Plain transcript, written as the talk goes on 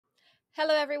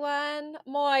Hello everyone,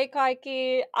 moi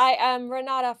kaikki. I am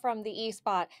Renata from the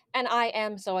E-Spot, and I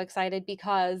am so excited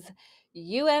because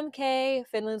UMK,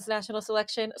 Finland's national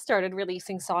selection, started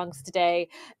releasing songs today,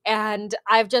 and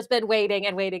I've just been waiting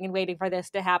and waiting and waiting for this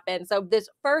to happen. So this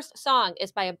first song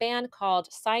is by a band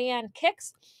called Cyan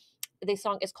Kicks. The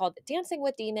song is called Dancing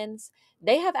with Demons.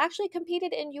 They have actually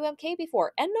competed in UMK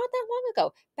before, and not that long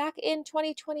ago, back in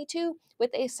 2022,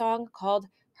 with a song called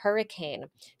Hurricane.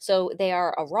 So they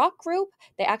are a rock group.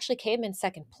 They actually came in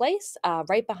second place,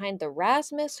 right behind the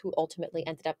Rasmus, who ultimately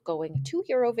ended up going to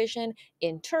Eurovision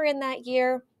in Turin that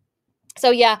year.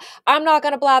 So yeah, I'm not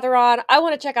gonna blather on. I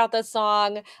want to check out this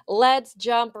song. Let's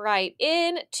jump right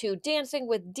in to Dancing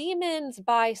with Demons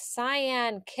by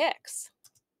Cyan Kicks.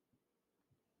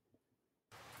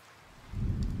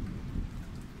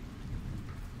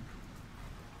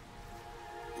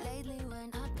 Lately when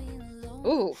I've been alone,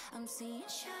 Ooh, I'm seeing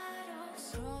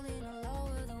shadows rolling all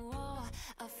over the wall.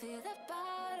 I feel the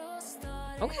battle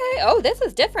okay. started, Oh, this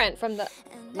is different from the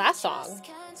and I last just song.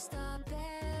 can't stop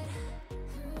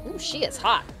it. Ooh, she is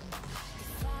hot. The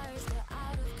fires are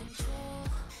out of control,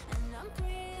 and I'm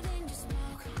breathing just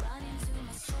smoke running to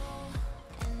my soul,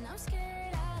 and I'm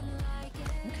scared I like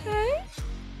Okay, it,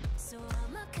 so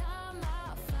I'ma come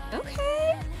out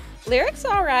okay. fighting. Lyrics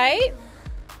all right.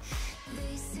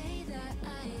 They say that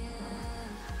I am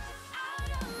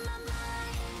out of my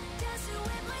mind, dancing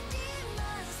with my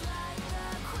demons like the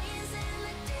queens in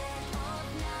the dead of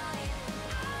night.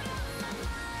 Out of my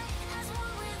mind, as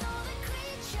one with all the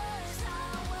creatures, I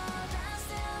will dance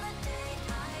till the day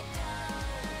I die.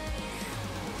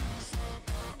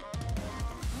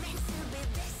 Meant to be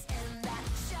this and that,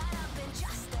 shut up and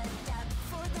just adapt.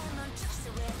 For them I'm just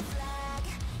a red flag.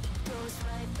 It goes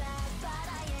right back, but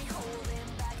I ain't holding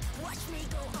back. Watch me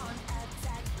go on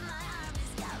attack. My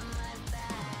army's got my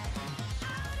back.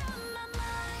 Out of my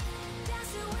mind,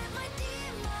 dancing with my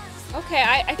demons. Okay,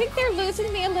 I think they're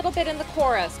losing me a little bit in the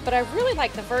chorus, but I really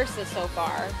like the verses so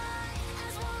far. As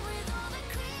one with all the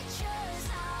creatures,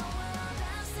 I will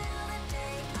dance till the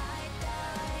day I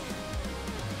die.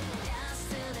 Dance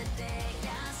till the day,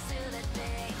 dance till the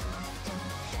day,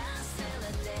 dance till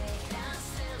the day, dance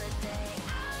till the day.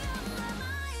 Out of my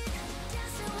mind,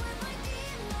 dancing with my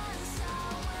demons. I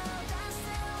will dance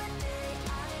till the day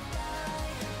I die.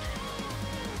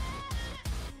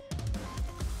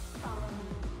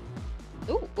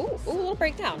 Ooh, ooh, ooh, a little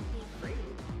breakdown. A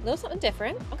little something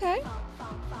different. Okay.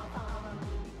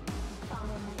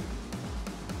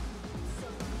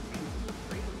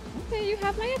 Okay, you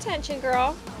have my attention,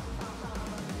 girl.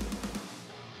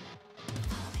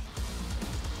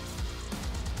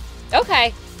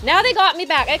 Okay, now they got me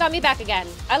back. They got me back again.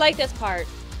 I like this part.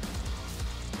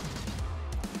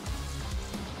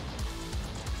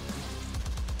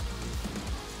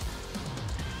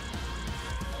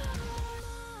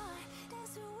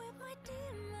 Dancing with my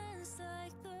demons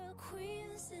like the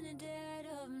queens in the dead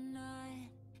of night.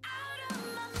 Out of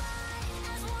my mind,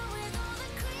 as one with all the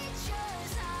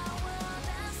creatures, I will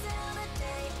dance till the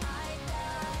day I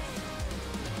die.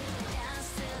 Dance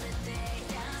till the day,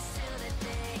 dance till the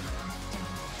day,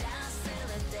 dance till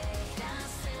the day,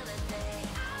 dance till the day.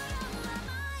 Out of my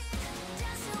mind,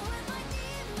 dancing with my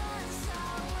demons, I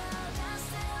will dance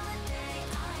till the day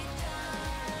I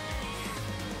die.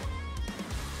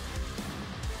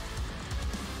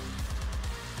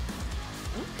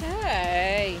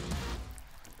 Okay.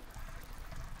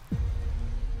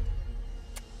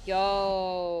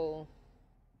 Yo.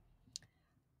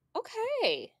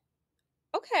 Okay.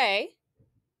 Okay.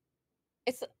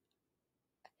 It's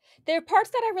there are parts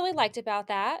that I really liked about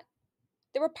that.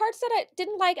 There were parts that I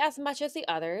didn't like as much as the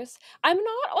others. I'm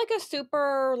not like a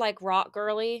super like rock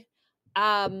girly.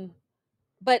 Um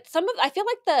but some of I feel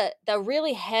like the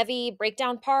really heavy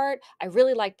breakdown part, I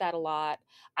really liked that a lot.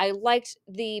 I liked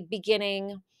the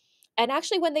beginning, and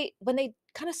actually when they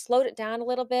kind of slowed it down a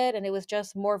little bit and it was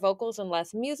just more vocals and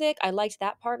less music, I liked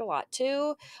that part a lot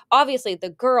too. Obviously the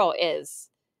girl is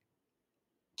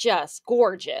just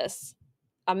gorgeous,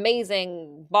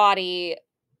 amazing body,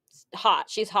 hot.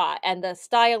 She's hot, and the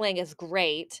styling is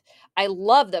great. I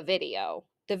love the video.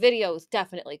 The video is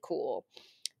definitely cool.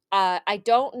 I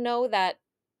don't know that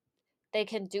they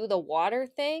can do the water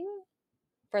thing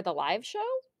for the live show.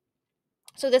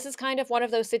 So this is kind of one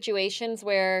of those situations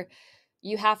where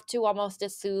you have to almost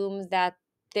assume that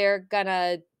they're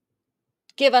gonna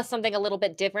give us something a little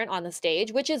bit different on the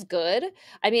stage, which is good.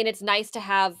 I mean, it's nice to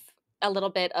have a little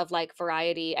bit of like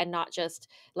variety and not just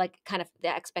like kind of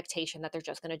the expectation that they're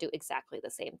just going to do exactly the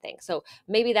same thing. So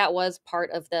maybe that was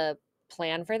part of the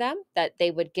plan for them, that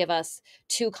they would give us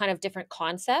two kind of different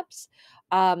concepts.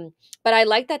 But I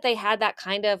like that they had that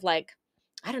kind of like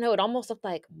I don't know, it almost looked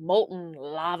like molten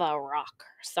lava rock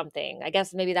or something. I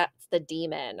guess maybe that's the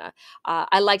demon.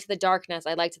 I liked the darkness.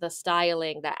 I liked the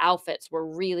styling. The outfits were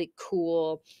really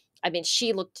cool. I mean,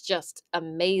 she looked just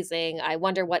amazing. I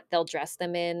wonder what they'll dress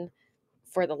them in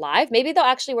for the live. Maybe they'll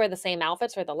actually wear the same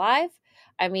outfits for the live.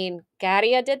 I mean,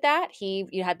 Garia did that.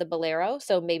 You had the bolero,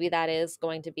 so maybe that is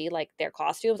going to be like their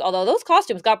costumes. Although those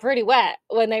costumes got pretty wet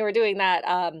when they were doing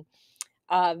that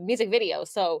music video.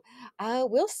 So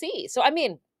we'll see. So I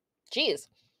mean, geez,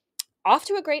 off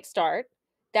to a great start.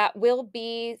 That will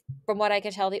be, from what I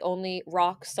can tell, the only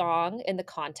rock song in the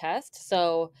contest.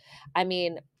 So, I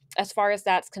mean, as far as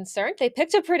that's concerned, they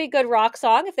picked a pretty good rock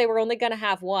song if they were only going to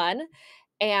have one,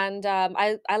 and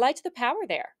I liked the power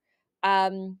there.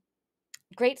 Um,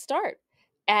 Great start.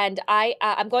 And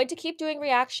I'm going to keep doing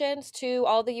reactions to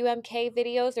all the UMK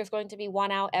videos. There's going to be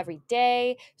one out every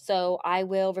day, so I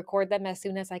will record them as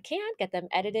soon as I can, get them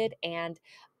edited and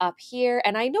up here.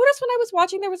 And I noticed when I was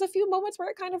watching, there was a few moments where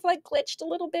it kind of like glitched a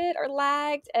little bit or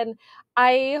lagged, and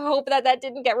I hope that that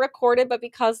didn't get recorded. But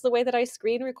because the way that I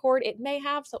screen record, it may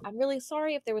have. So I'm really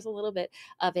sorry if there was a little bit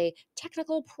of a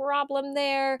technical problem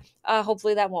there.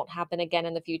 Hopefully that won't happen again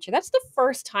in the future. That's the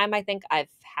first time I think I've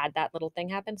had that little thing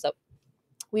happen. So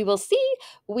we will see.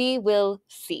 We will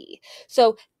see.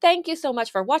 So thank you so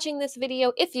much for watching this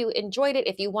video. If you enjoyed it,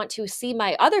 if you want to see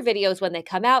my other videos when they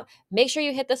come out, make sure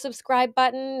you hit the subscribe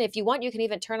button. If you want, you can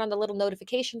even turn on the little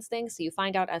notifications thing so you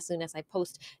find out as soon as I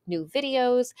post new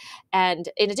videos. And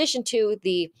in addition to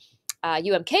the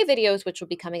UMK videos, which will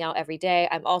be coming out every day,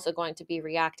 I'm also going to be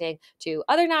reacting to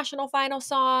other national final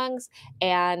songs.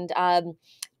 And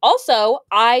also,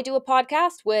 I do a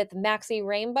podcast with Maxi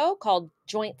Rainbow called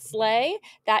Joint Slay.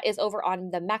 That is over on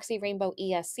the Maxi Rainbow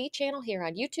ESC channel here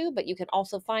on YouTube, but you can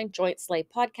also find Joint Slay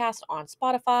podcast on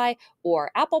Spotify or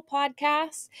Apple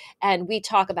Podcasts. And we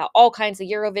talk about all kinds of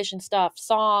Eurovision stuff,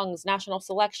 songs, national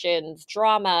selections,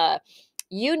 drama,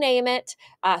 you name it.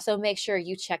 So make sure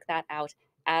you check that out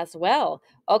as well.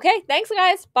 Okay, thanks,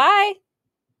 guys. Bye.